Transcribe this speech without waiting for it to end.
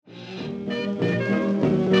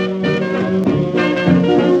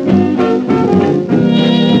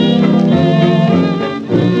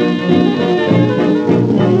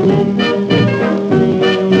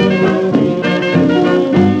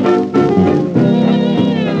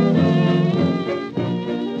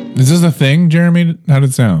Is this a thing, Jeremy? How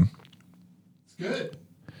did it sound? It's good.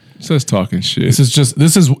 It's us talking shit.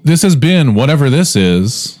 This has been whatever this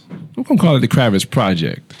is. I'm gonna call it the Kravitz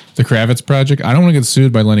Project. The Kravitz Project. I don't want to get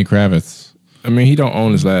sued by Lenny Kravitz. I mean, he don't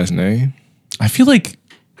own his last name. I feel like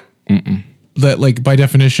that, like by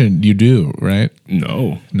definition, you do, right?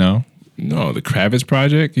 No, the Kravitz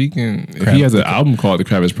Project. He can. If he has an album called the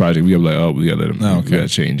Kravitz Project, we have like, oh, we gotta let him. Oh, okay. We gotta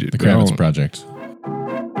change it. The Kravitz Project.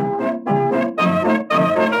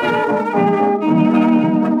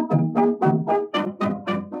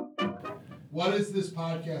 What is this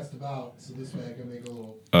podcast about? So this way I can make a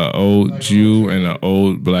little. Old Jew and an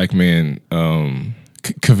old black man.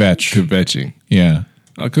 Kvetching. Yeah.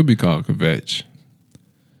 It could be called kvetch.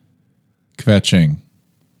 Kvetching.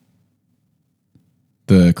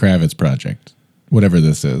 The Kravitz Project. Whatever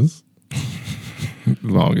this is.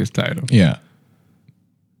 Longest title. Yeah.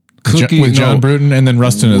 Cookie, with John Bruton, and then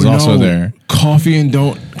Rustin is also there. Coffee and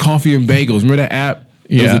Bagels. Remember that app?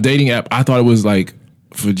 Yeah. It was a dating app. I thought it was like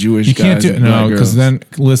for Jewish you guys. Can't do it. No, because then,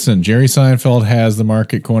 listen, Jerry Seinfeld has the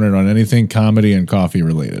market cornered on anything comedy and coffee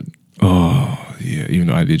related. Oh, yeah. Even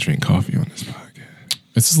though I did drink coffee on this podcast.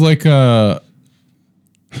 This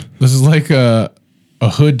is like a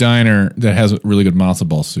hood diner that has really good matzo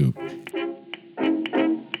ball soup.